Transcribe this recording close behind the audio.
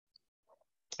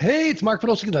Hey, it's Mark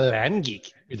Podolsky, the Land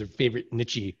Geek, your favorite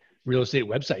niche real estate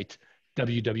website,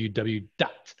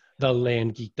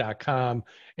 www.thelandgeek.com.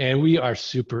 And we are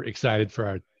super excited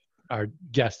for our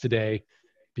guest today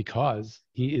because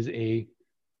he is a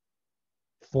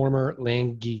former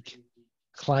Land Geek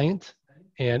client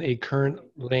and a current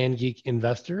Land Geek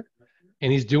investor,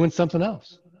 and he's doing something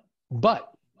else.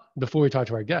 But before we talk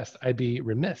to our guest, I'd be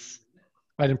remiss if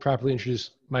I didn't properly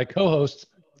introduce my co-host.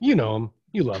 You know him,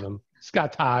 you love him,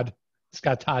 Scott Todd,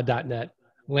 scotttodd.net,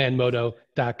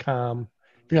 landmodo.com.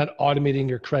 If you're not automating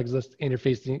your Craigslist and your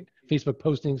Facebook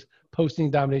postings,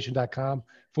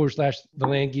 postingdomination.com/the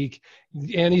Land Geek.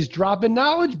 And he's dropping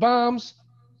knowledge bombs,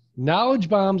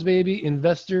 baby.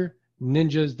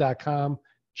 Investorninjas.com.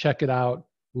 Check it out.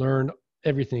 Learn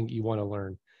everything you want to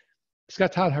learn.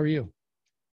 Scott Todd, how are you?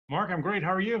 Mark, I'm great.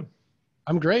 How are you?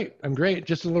 I'm great.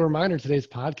 Just a little reminder, today's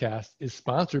podcast is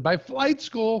sponsored by Flight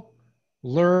School.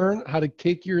 Learn how to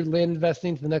take your land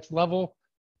investing to the next level.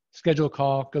 Schedule a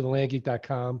call. Go to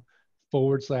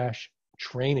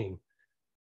landgeek.com/training.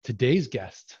 Today's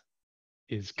guest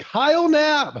is Kyle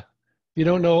Knab. If you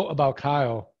don't know about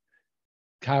Kyle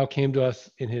came to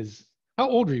us in his, how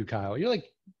old are you, Kyle? You're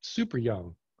like super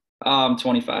young.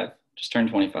 25. Just turned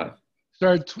 25.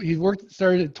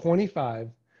 Started at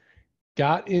 25,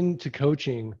 got into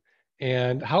coaching.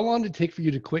 And how long did it take for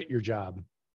you to quit your job?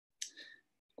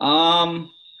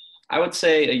 I would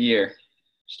say a year,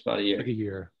 just about a year. Like a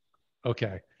year.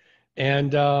 Okay.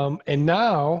 And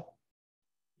now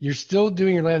you're still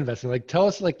doing your land investing. Like, tell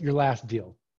us like your last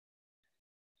deal.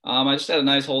 I just had a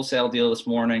nice wholesale deal this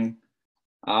morning.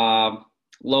 Low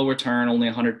return, only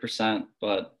 100%,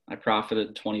 but I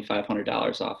profited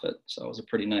 $2,500 off it. So it was a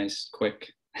pretty nice,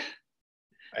 quick.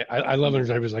 I love it.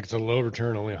 I was like, it's a low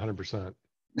return, only 100%.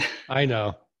 I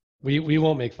know. We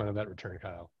won't make fun of that return,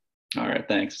 Kyle. All right,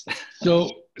 thanks. So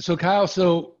Kyle,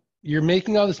 so you're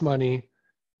making all this money,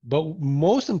 but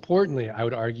most importantly, I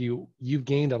would argue you've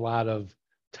gained a lot of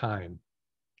time.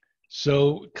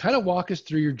 So kind of walk us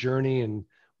through your journey and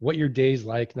what your day's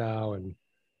like now,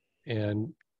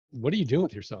 and what are you doing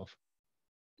with yourself?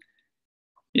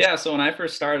 Yeah, so when I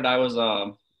first started, I was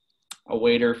a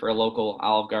waiter for a local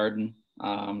Olive Garden,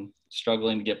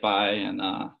 struggling to get by,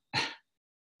 and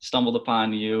stumbled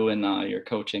upon you and your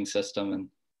coaching system. And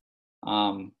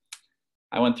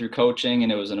I went through coaching,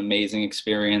 and it was an amazing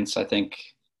experience. I think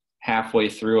halfway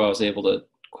through, I was able to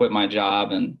quit my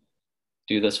job and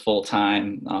do this full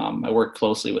time. I worked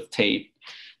closely with Tate.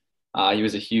 He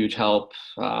was a huge help,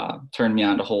 turned me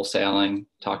on to wholesaling,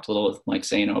 talked a little with Mike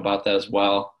Zano about that as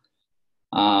well.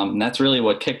 And that's really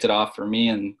what kicked it off for me.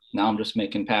 And now I'm just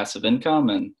making passive income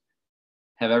and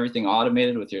have everything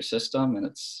automated with your system. And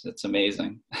it's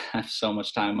amazing. I have so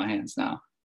much time in my hands now.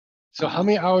 So how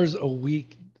many hours a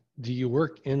week do you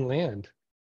work in land?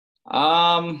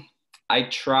 I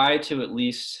try to at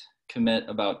least commit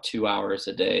about 2 hours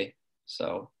a day.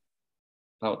 So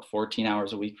about 14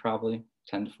 hours a week, probably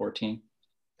 10 to 14.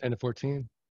 10 to 14.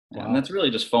 Wow. And that's really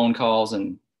just phone calls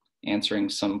and answering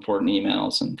some important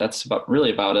emails. And that's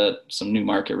really about it. Some new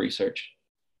market research.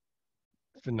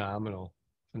 Phenomenal.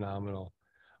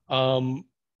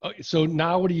 So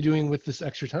now what are you doing with this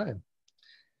extra time?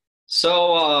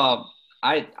 So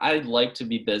I like to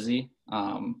be busy.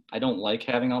 I don't like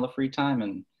having all the free time,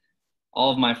 and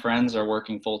all of my friends are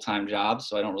working full-time jobs,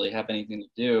 so I don't really have anything to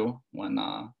do when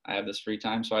I have this free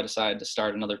time. So I decided to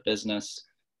start another business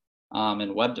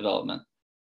in web development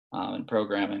and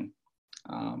programming.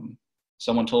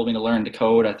 Someone told me to learn to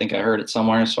code. I think I heard it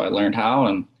somewhere, so I learned how.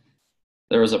 And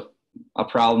there was a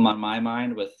problem on my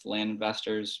mind with land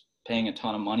investors paying a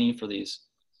ton of money for these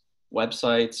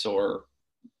websites, or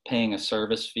paying a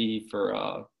service fee for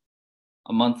a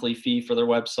monthly fee for their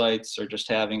websites, or just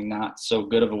having not so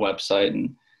good of a website.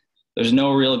 And there's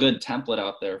no real good template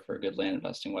out there for a good land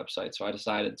investing website. So I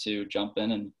decided to jump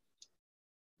in and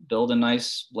build a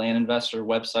nice land investor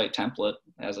website template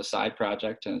as a side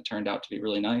project. And it turned out to be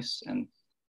really nice. And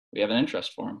we have an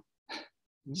interest for them.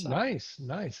 So. Nice.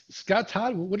 Scott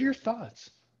Todd, what are your thoughts?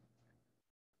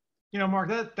 You know, Mark,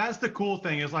 that's the cool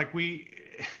thing is like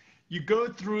you go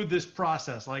through this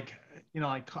process. Like, you know,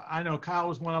 like I know Kyle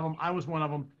was one of them. I was one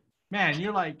of them. Man,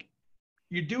 you're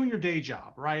doing your day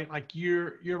job, right? Like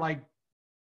you're like,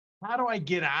 how do I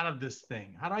get out of this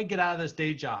thing? How do I get out of this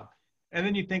day job? And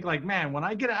then you think like, man, when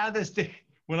I get out of this day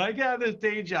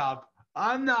job,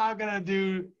 I'm not going to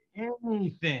do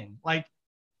anything.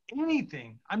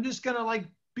 I'm just going to like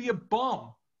be a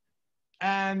bum.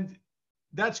 And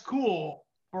that's cool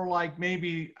for like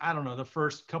maybe, I don't know, the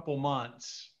first couple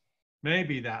months,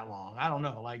 maybe that long. I don't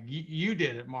know. Like you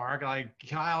did it, Mark. Like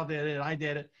Kyle did it. I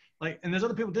did it. Like, and there's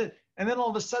other people did. And then all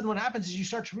of a sudden what happens is you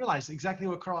start to realize exactly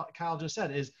what Kyle just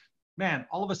said is, man,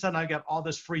 all of a sudden I got all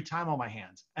this free time on my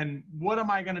hands. And what am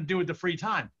I going to do with the free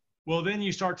time? Well, then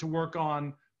you start to work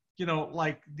on,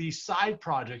 like these side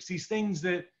projects, these things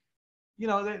that,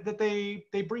 that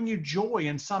they bring you joy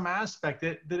in some aspect,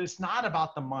 that it's not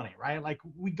about the money, right? Like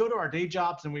we go to our day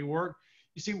jobs and we work.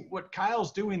 You see what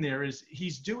Kyle's doing there is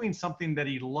he's doing something that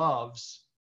he loves,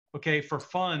 okay, for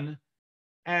fun.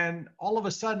 And all of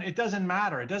a sudden it doesn't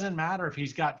matter. It doesn't matter if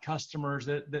he's got customers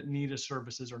that need his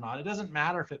services or not. It doesn't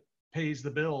matter if it pays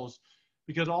the bills,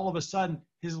 because all of a sudden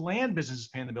his land business is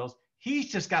paying the bills.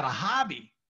 He's just got a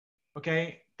hobby,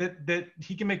 okay, that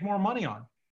he can make more money on.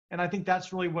 And I think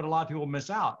that's really what a lot of people miss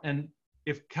out. And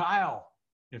if Kyle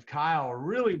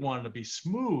really wanted to be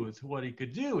smooth, what he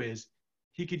could do is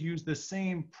he could use the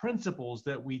same principles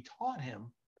that we taught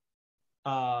him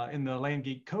in the Land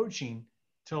Geek coaching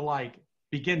to like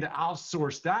begin to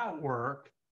outsource that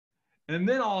work. And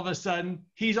then all of a sudden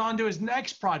he's on to his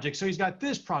next project. So he's got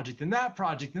this project and that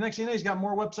project. The next thing you know, he's got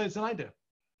more websites than I do.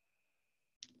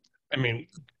 I mean,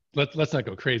 let's not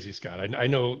go crazy, Scott. I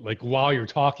know, like, while you're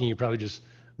talking, you probably just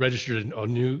registered a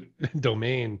new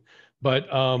domain, but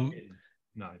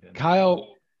No, I didn't.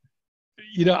 Kyle,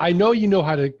 I know you know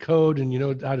how to code and you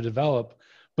know how to develop,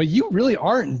 but you really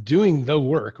aren't doing the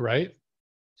work, right?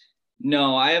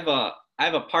 No, I have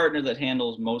a partner that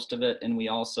handles most of it, and we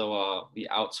also we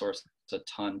outsource a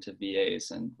ton to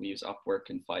VAs, and we use Upwork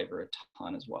and Fiverr a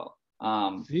ton as well.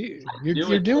 See,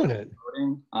 you're doing it.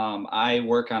 I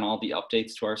work on all the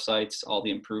updates to our sites, all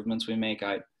the improvements we make.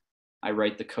 I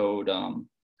write the code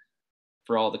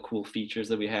for all the cool features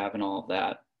that we have and all of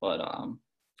that. But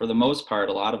for the most part,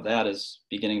 a lot of that is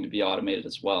beginning to be automated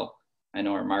as well. I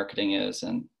know our marketing is,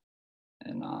 and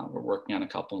we're working on a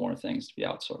couple more things to be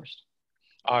outsourced.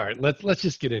 All right, let's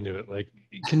just get into it. Like,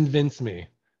 convince me.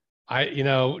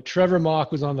 Trevor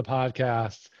Mock was on the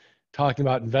podcast talking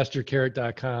about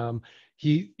investorcarrot.com.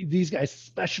 These guys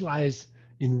specialize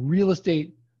in real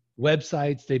estate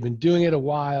websites. They've been doing it a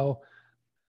while.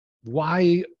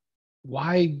 Why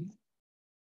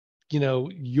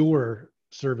your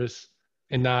service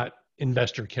and not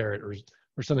Investor Carrot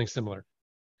or something similar?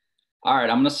 All right,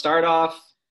 I'm going to start off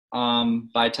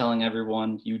by telling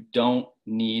everyone you don't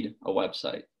need a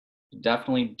website. You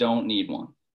definitely don't need one.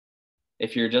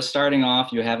 If you're just starting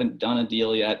off, you haven't done a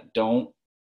deal yet, don't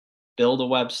build a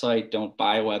website, don't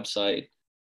buy a website.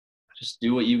 Just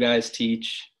do what you guys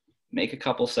teach, make a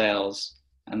couple sales,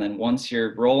 and then once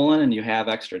you're rolling and you have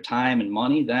extra time and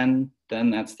money, then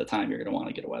that's the time you're going to want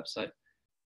to get a website.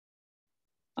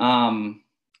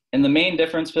 And the main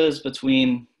differences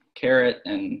between Carrot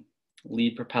and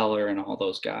Lead Propeller and all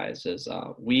those guys is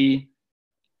I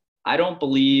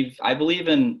believe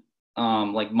in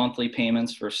like monthly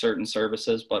payments for certain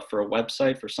services, but for a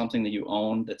website, for something that you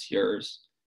own that's yours,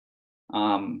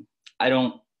 I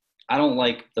don't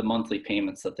like the monthly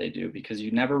payments that they do, because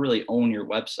you never really own your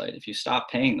website. If you stop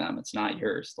paying them, it's not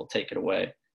yours. They'll take it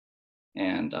away.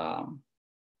 And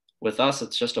with us,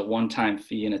 it's just a one-time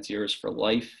fee and it's yours for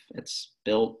life. It's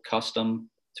built custom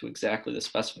to exactly the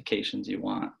specifications you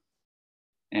want.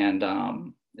 And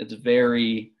it's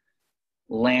very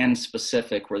land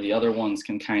specific, where the other ones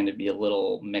can kind of be a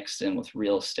little mixed in with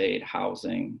real estate,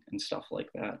 housing, and stuff like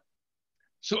that.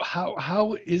 So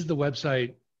how is the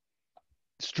website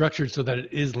structured so that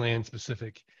it is land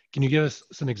specific? Can you give us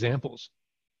some examples?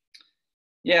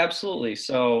 Yeah, absolutely.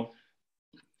 So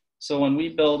when we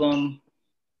build them,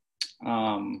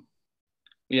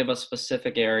 we have a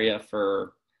specific area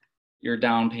for your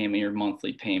down payment, your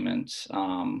monthly payments,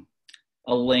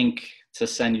 a link to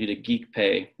send you to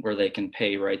GeekPay where they can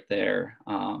pay right there.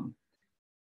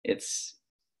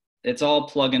 It's all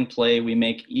plug and play. We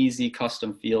make easy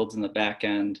custom fields in the back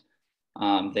end.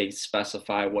 They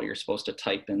specify what you're supposed to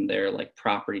type in there, like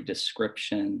property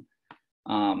description,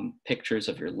 pictures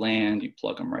of your land. You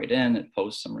plug them right in, it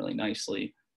posts them really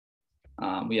nicely.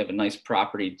 We have a nice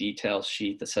property details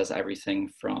sheet that says everything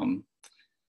from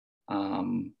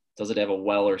does it have a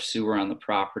well or sewer on the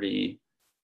property,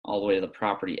 all the way to the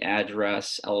property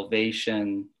address,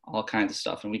 elevation, all kinds of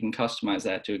stuff. And we can customize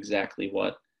that to exactly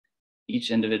what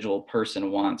each individual person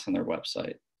wants on their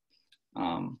website.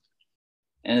 And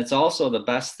it's also, the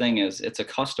best thing is it's a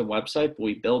custom website, but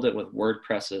we build it with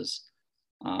WordPresses.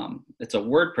 It's a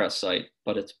WordPress site,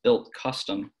 but it's built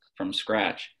custom from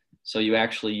scratch. So you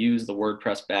actually use the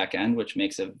WordPress backend, which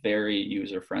makes it very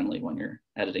user-friendly when you're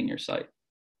editing your site.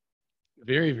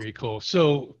 Very, very cool.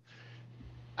 So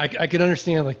I can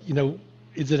understand, like,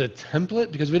 is it a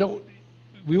template? Because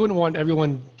we wouldn't want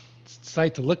everyone's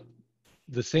site to look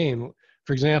the same.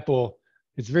 For example,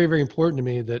 it's very, very important to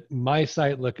me that my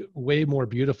site look way more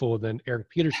beautiful than Eric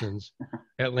Peterson's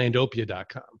at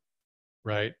landopia.com,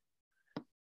 right?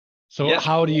 So Yeah.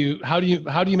 how do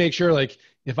you make sure, like,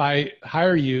 if I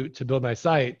hire you to build my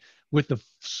site with the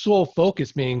sole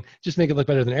focus being just make it look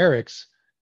better than Eric's,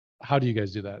 how do you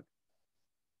guys do that?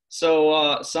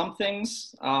 So some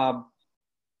things,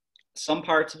 some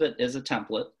parts of it is a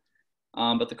template.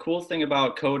 But the cool thing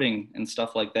about coding and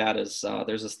stuff like that is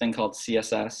there's this thing called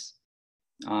CSS,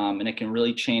 and it can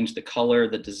really change the color,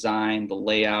 the design, the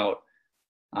layout.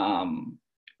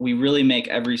 We really make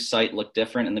every site look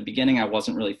different. In the beginning, I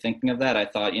wasn't really thinking of that. I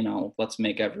thought, let's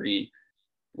make every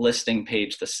listing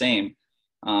page the same.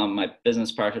 My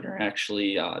business partner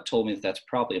actually told me that that's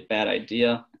probably a bad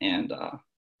idea. And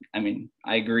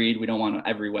I agreed. We don't want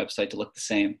every website to look the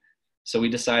same. So we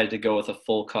decided to go with a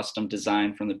full custom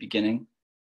design from the beginning.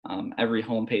 Every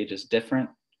homepage is different.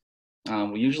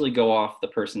 We usually go off the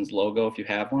person's logo if you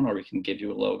have one, or we can give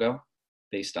you a logo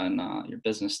based on your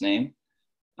business name.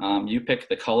 You pick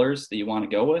the colors that you want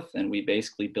to go with, and we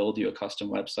basically build you a custom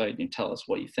website. You tell us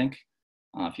what you think.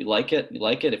 If you like it, you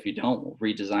like it. If you don't, we'll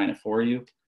redesign it for you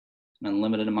an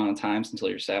unlimited amount of times until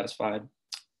you're satisfied.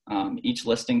 Each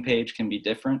listing page can be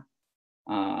different.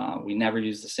 We never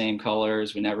use the same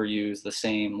colors. We never use the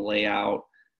same layout.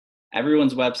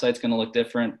 Everyone's website's going to look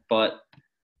different, but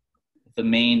the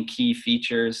main key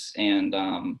features and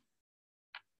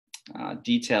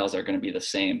details are going to be the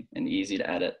same and easy to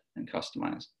edit and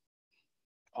customize.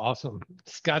 Awesome.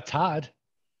 Scott Todd.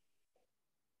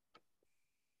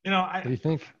 What do you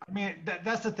think? I mean,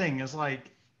 that's the thing is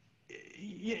like,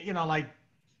 like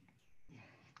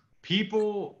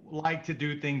people like to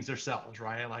do things themselves,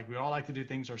 right? Like we all like to do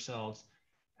things ourselves.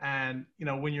 And,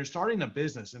 when you're starting a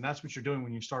business, and that's what you're doing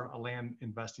when you start a land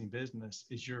investing business,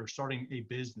 is you're starting a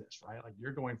business, right? Like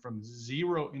you're going from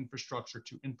zero infrastructure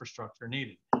to infrastructure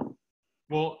needed.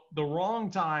 Well, the wrong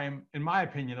time, in my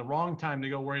opinion, the wrong time to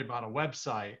go worry about a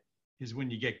website is when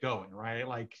you get going, right?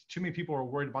 Like too many people are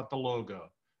worried about the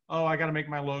logo. Oh, I got to make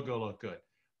my logo look good.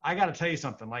 I got to tell you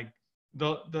something, like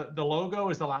the logo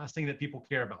is the last thing that people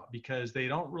care about, because they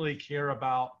don't really care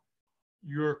about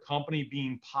your company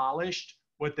being polished.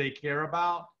 What they care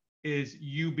about is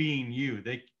you being you.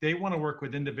 They want to work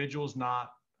with individuals, not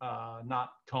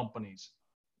companies.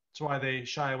 That's why they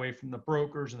shy away from the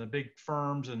brokers and the big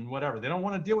firms and whatever. They don't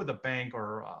want to deal with a bank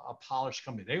or a polished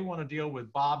company. They want to deal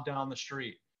with Bob down the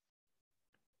street.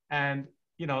 And,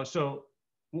 so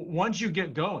once you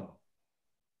get going,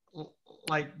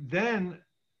 like then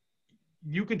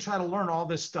you can try to learn all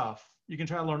this stuff. You can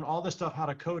try to learn all this stuff, how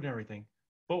to code and everything.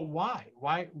 But why?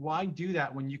 Why do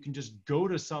that when you can just go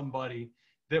to somebody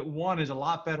that one is a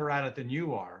lot better at it than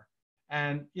you are?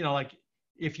 And, like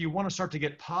if you want to start to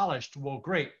get polished, well,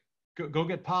 great, go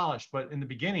get polished. But in the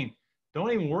beginning,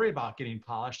 don't even worry about getting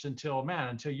polished until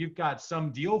you've got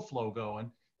some deal flow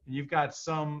going and you've got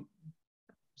some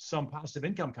passive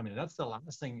income coming in. That's the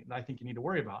last thing that I think you need to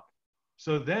worry about.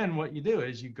 So then what you do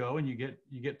is you go and you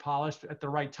get polished at the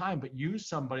right time, but use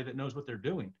somebody that knows what they're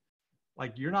doing.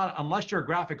 Like unless you're a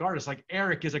graphic artist, like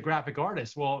Eric is a graphic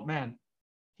artist. Well, man,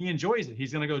 he enjoys it.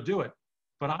 He's going to go do it.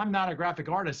 But I'm not a graphic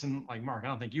artist. And like Mark, I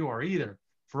don't think you are either.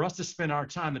 For us to spend our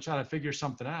time to try to figure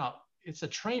something out, it's a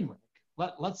train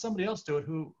wreck. Let somebody else do it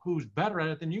who's better at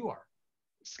it than you are.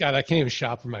 Scott, I can't even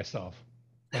shop for myself.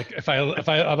 Like if I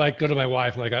like go to my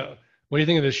wife, I'm like, what do you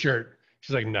think of this shirt?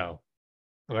 She's like, no.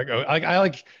 I'm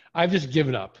like, I've just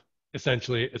given up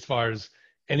essentially as far as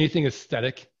anything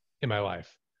aesthetic in my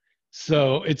life.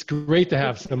 So it's great to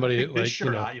have somebody like,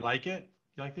 shirt, you like it?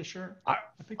 You like this shirt?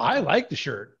 I like the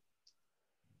shirt.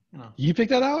 You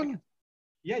picked that out?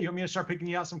 Yeah, you want me to start picking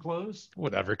you out some clothes?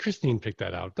 Whatever. Christine picked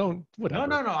that out. Whatever.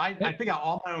 No. I pick out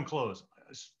all my own clothes.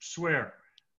 I swear.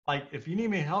 Like if you need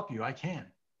me to help you, I can.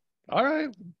 All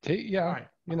right. Yeah. All right.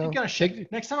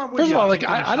 Next time I'm with first you. Of all, like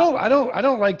I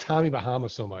don't like Tommy Bahama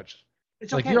so much.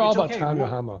 It's like okay. you're all about Tommy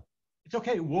Bahama. It's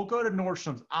okay. We'll go to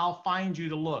Nordstrom's. I'll find you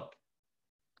the look.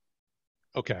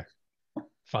 Okay.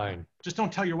 Fine. Just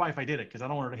don't tell your wife I did it, because I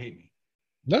don't want her to hate me.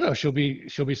 No, she'll be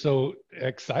so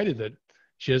excited that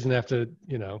she doesn't have to,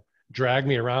 drag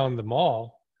me around the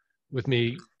mall with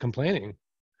me complaining.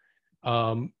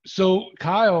 So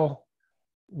Kyle,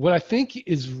 what I think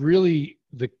is really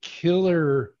the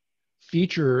killer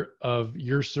feature of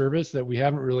your service that we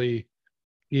haven't really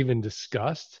even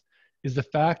discussed is the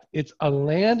fact it's a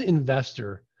land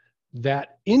investor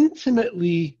that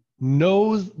intimately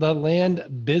knows the land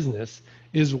business,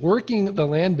 is working the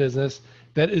land business,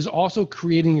 that is also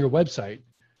creating your website.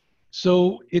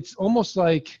 So it's almost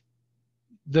like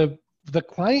the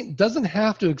client doesn't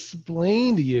have to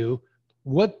explain to you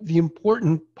what the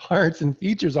important parts and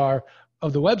features are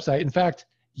of the website. In fact,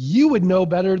 you would know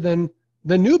better than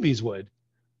the newbies would.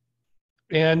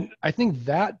 And I think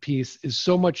that piece is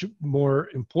so much more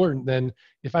important than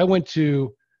if I went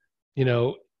to,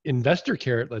 Investor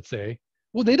Carrot, let's say.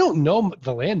 Well, they don't know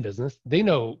the land business. They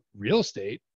know real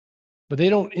estate, but they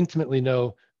don't intimately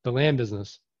know the land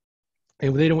business.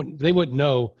 And they wouldn't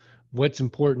know what's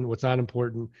important, what's not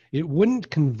important. It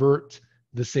wouldn't convert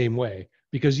the same way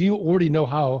because you already know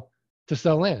how to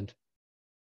sell land.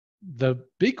 The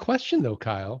big question though,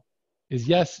 Kyle, is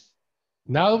yes,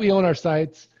 now that we own our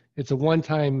sites, it's a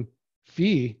one-time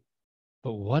fee,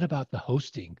 but what about the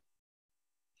hosting?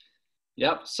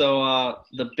 Yep. So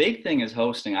the big thing is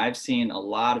hosting. I've seen a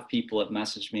lot of people have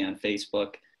messaged me on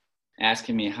Facebook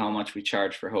asking me how much we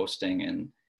charge for hosting, and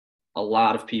a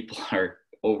lot of people are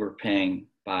overpaying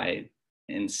by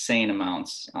insane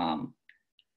amounts.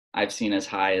 I've seen as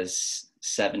high as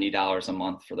 $70 a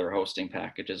month for their hosting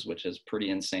packages, which is pretty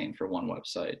insane for one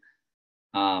website.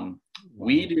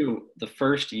 We do the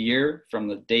first year from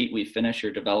the date we finish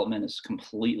your development is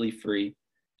completely free.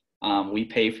 We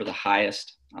pay for the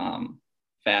highest,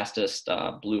 fastest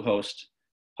Bluehost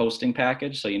hosting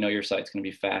package. So your site's going to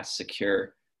be fast,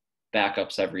 secure,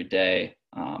 backups every day.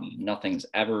 Nothing's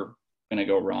ever going to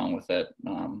go wrong with it.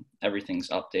 Everything's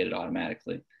updated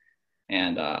automatically.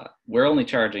 And we're only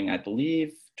charging, I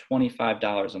believe,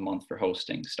 $25 a month for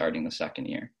hosting starting the second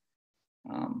year,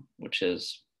 which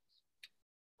is,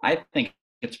 I think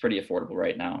it's pretty affordable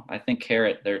right now. I think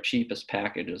Carrot, their cheapest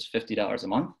package is $50 a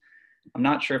month. I'm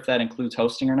not sure if that includes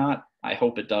hosting or not. I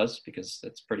hope it does because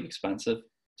it's pretty expensive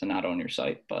to not own your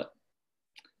site, but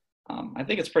I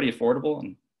think it's pretty affordable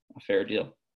and a fair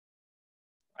deal.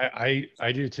 I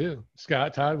do too.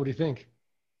 Scott, Todd, what do you think?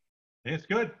 It's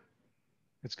good.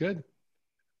 It's good.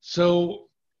 So,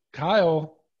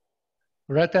 Kyle,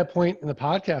 we're at that point in the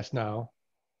podcast now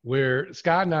where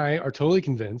Scott and I are totally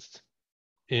convinced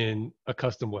in a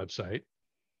custom website,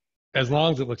 as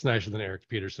long as it looks nicer than Eric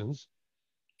Peterson's.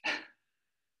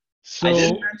 So, I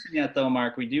didn't mention yet, though,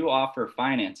 Mark, we do offer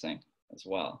financing as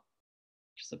well.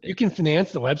 You can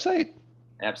finance the website?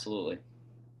 Absolutely.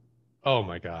 Oh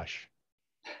my gosh.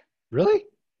 Really?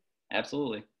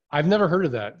 Absolutely. I've never heard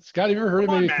of that. Scott, have you ever heard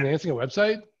of maybe financing a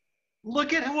website?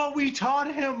 Look at what we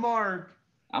taught him, Mark.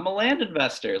 I'm a land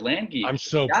investor, Land Geek. I'm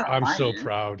so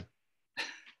proud.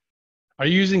 Are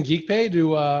you using GeekPay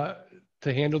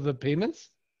to handle the payments?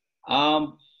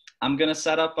 I'm gonna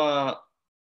set up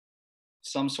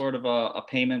some sort of a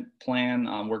payment plan.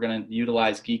 We're gonna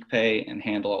utilize GeekPay and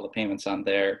handle all the payments on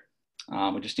there.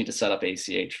 We just need to set up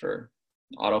ACH for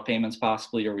auto payments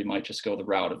possibly, or we might just go the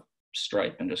route of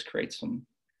Stripe and just create some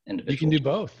individual. You can do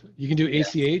both. You can do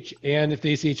ACH, and if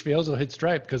the ACH fails, it'll hit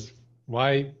Stripe, because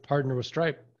why partner with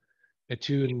Stripe at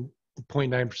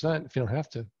 2.9% if you don't have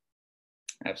to?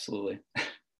 Absolutely.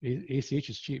 ACH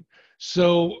is cheap.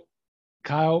 So,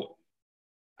 Kyle,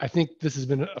 I think this has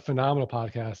been a phenomenal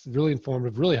podcast, really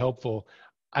informative, really helpful.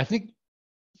 I think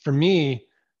for me,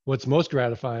 what's most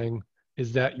gratifying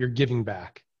is that you're giving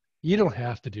back. You don't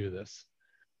have to do this,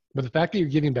 but the fact that you're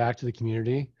giving back to the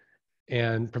community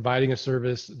and providing a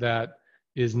service that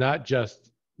is not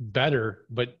just better,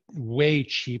 but way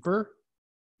cheaper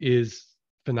is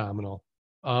phenomenal.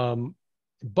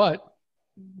 But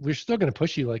we're still going to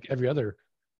push you like every other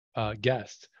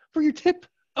guest for your tip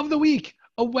of the week,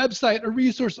 a website, a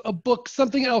resource, a book,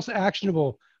 something else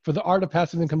actionable for the Art of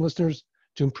Passive Income listeners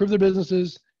to improve their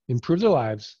businesses, improve their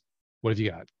lives. What have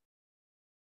you got?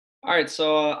 All right,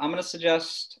 so I'm going to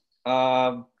suggest,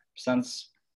 since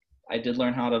I did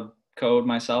learn how to code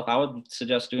myself, I would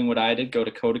suggest doing what I did. Go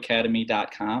to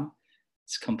codeacademy.com.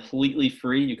 It's completely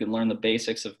free. You can learn the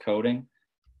basics of coding.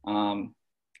 I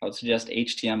would suggest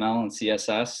HTML and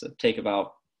CSS. It'd take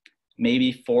about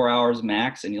maybe 4 hours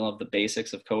max, and you'll have the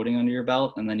basics of coding under your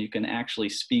belt. And then you can actually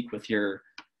speak with your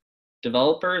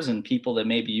developers and people that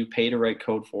maybe you pay to write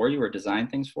code for you or design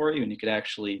things for you. And you could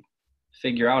actually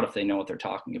figure out if they know what they're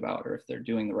talking about, or if they're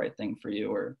doing the right thing for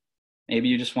you, or maybe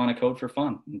you just want to code for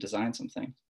fun and design some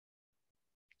things.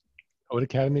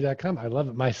 Codeacademy.com. I love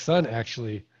it. My son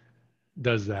actually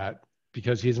does that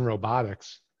because he's in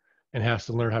robotics and has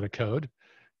to learn how to code.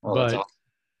 Oh, but that's awesome.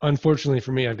 Unfortunately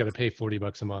for me, I've got to pay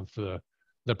 $40 a month for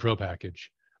the pro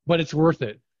package, but it's worth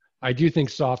it. I do think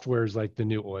software is like the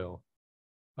new oil.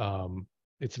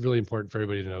 It's really important for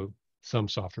everybody to know some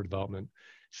software development.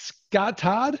 Scott,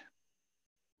 Todd,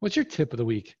 what's your tip of the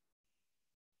week?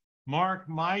 Mark,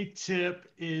 my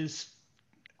tip is,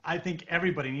 I think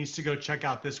everybody needs to go check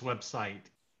out this website.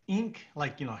 Ink,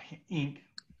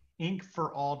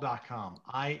 inkforall.com,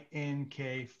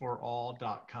 INK for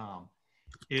all.com.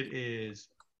 It is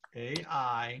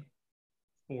AI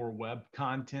for web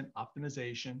content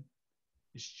optimization.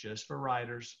 It's just for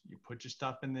writers. You put your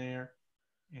stuff in there,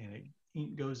 and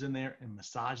it goes in there and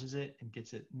massages it and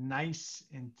gets it nice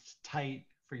and tight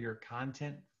for your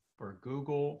content, for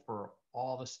Google, for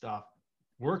all the stuff.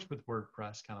 Works with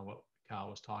WordPress, kind of what Kyle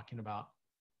was talking about.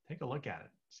 Take a look at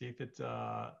it. See if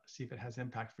it has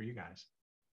impact for you guys.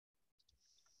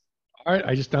 All right,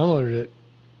 I just downloaded it.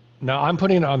 Now I'm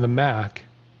putting it on the Mac,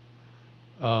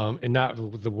 and not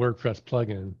the WordPress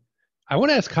plugin. I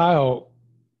want to ask Kyle,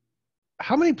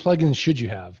 how many plugins should you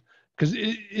have? Because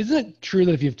isn't it true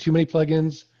that if you have too many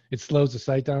plugins, it slows the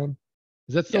site down?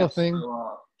 Is that still a thing?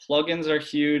 So, plugins are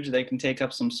huge. They can take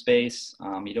up some space.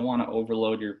 You don't want to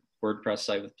overload your WordPress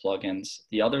site with plugins.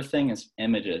 The other thing is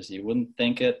images. You wouldn't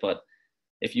think it, but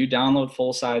if you download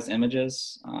full-size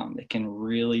images, it can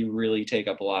really, really take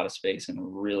up a lot of space and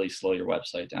really slow your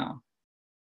website down.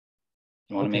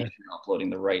 You want to make sure you're uploading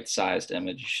the right sized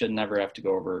image. You should never have to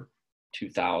go over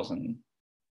 2,000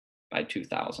 by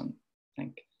 2,000, I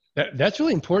think. That's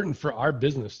really important for our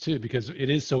business too, because it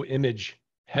is so image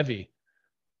heavy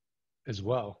as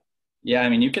well. Yeah, I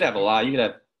mean, you could have a lot. You could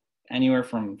have anywhere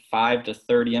from 5 to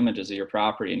 30 images of your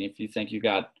property, and if you think you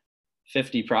got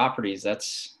 50 properties,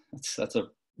 that's a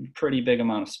pretty big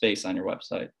amount of space on your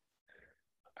website.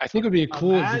 I think it would be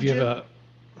cool if you have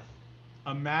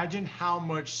Imagine how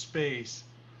much space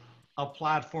a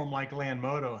platform like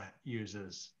Landmodo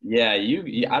uses. Yeah,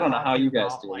 I don't know how you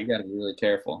guys do. You got to be really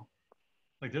careful.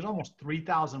 Like there's almost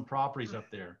 3,000 properties up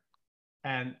there,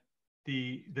 and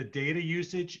the data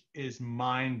usage is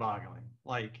mind-boggling.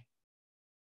 Like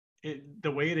the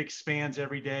way it expands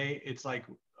every day, it's like,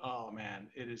 oh man,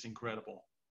 it is incredible.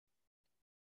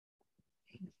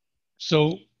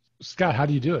 So, Scott, how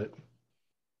do you do it?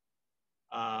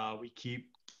 We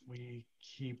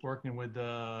keep working with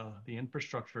the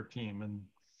infrastructure team and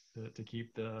to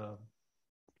keep the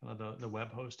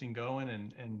web hosting going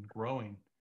and growing.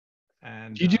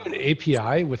 And do you do an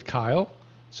API with Kyle?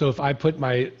 So if I put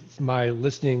my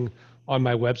listing on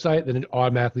my website, then it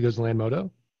automatically goes to Landmodo?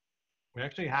 We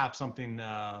actually have something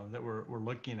that we're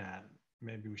looking at.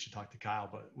 Maybe we should talk to Kyle,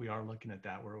 but we are looking at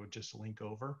that where it would just link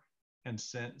over and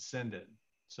send it.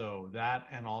 So that,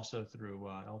 and also through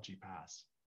LG Pass.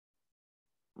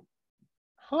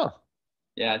 Huh.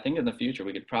 Yeah, I think in the future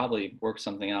we could probably work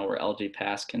something out where LG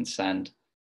Pass can send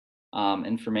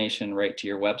information right to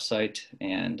your website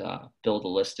and build a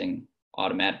listing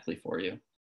automatically for you.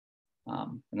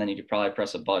 And then you could probably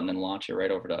press a button and launch it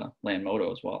right over to Landmodo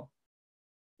as well.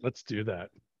 Let's do that.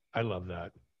 I love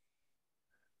that.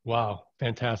 Wow,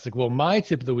 fantastic. Well, my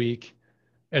tip of the week,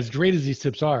 as great as these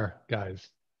tips are, guys,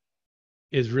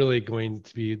 is really going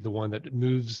to be the one that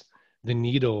moves the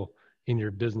needle in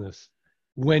your business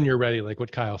when you're ready, like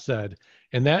what Kyle said.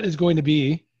 And that is going to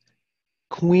be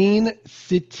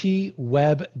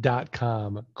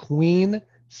queencityweb.com.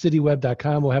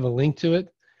 queencityweb.com. We'll have a link to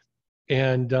it.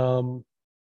 And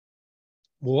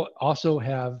we'll also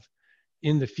have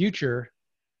in the future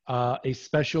a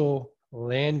special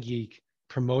Land Geek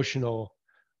promotional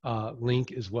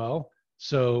link as well.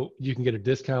 So you can get a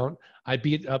discount. I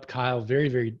beat up Kyle very,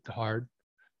 very hard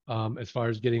as far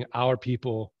as getting our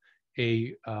people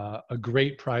a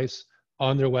great price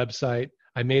on their website.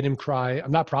 I made him cry.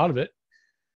 I'm not proud of it,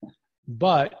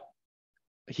 but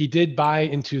he did buy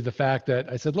into the fact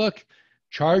that I said, look,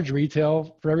 charge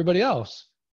retail for everybody else,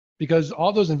 because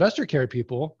all those investor care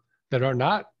people that are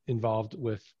not involved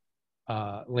with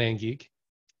Land Geek,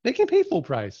 they can pay full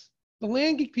price. The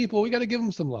Land Geek people, we got to give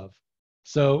them some love.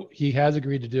 So he has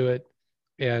agreed to do it.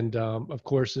 And of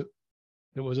course,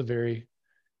 it was a very,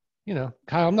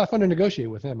 Kyle, I'm not fun to negotiate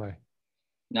with, am I?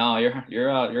 No, you're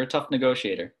a tough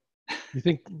negotiator. You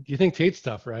think Tate's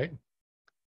tough, right?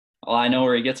 Well, I know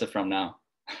where he gets it from now.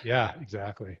 Yeah,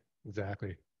 exactly. It's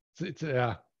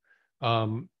yeah.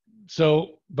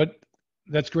 But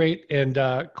that's great. And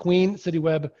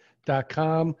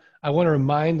queencityweb.com. I want to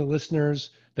remind the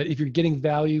listeners that if you're getting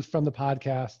value from the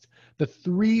podcast, the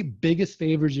 3 biggest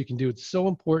favors you can do, it's so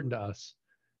important to us,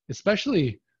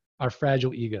 especially our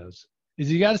fragile egos,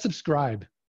 is you got to subscribe.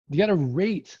 You got to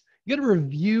rate. You got to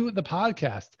review the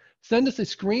podcast. Send us a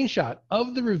screenshot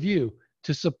of the review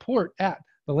to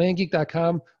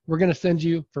support@thelandgeek.com. We're going to send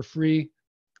you for free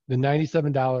the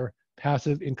 $97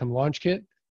 passive income launch kit.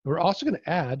 We're also going to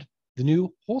add the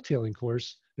new wholesaling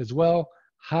course as well,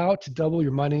 how to double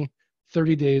your money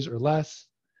 30 days or less.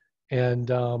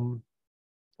 And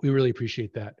we really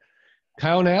appreciate that.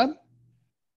 Kyle, Knab,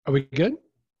 are we good?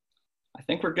 I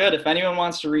think we're good. If anyone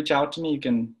wants to reach out to me, you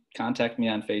can contact me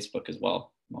on Facebook as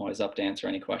well. I'm always up to answer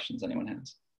any questions anyone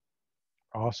has.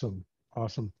 Awesome.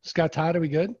 Awesome. Scott Todd, are we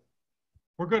good?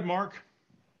 We're good, Mark.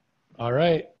 All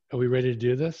right. Are we ready to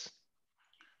do this?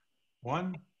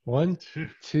 One, One, two,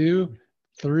 two,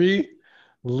 three.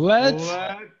 Let's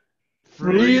let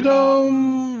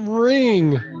freedom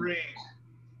ring. ring.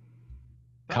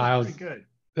 That Kyle's, was pretty good.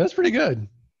 that's pretty good.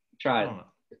 I Tried. don't know.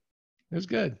 It was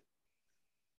good.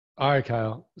 All right,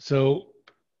 Kyle. So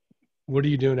what are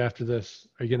you doing after this?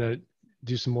 Are you going to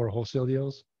do some more wholesale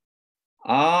deals?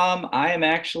 I am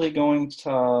actually going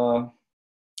to.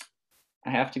 I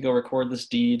have to go record this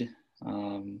deed,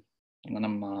 and then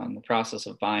I'm in the process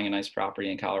of buying a nice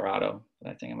property in Colorado that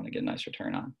I think I'm going to get a nice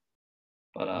return on.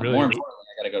 But Really? more importantly,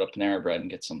 I got to go to Panera Bread and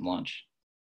get some lunch.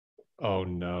 Oh,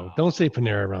 no. Don't say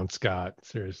Panera around Scott.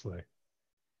 Seriously.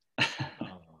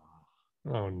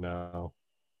 Oh, no.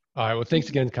 All right. Well, thanks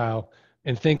again, Kyle.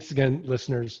 And thanks again,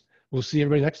 listeners. We'll see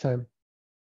everybody next time.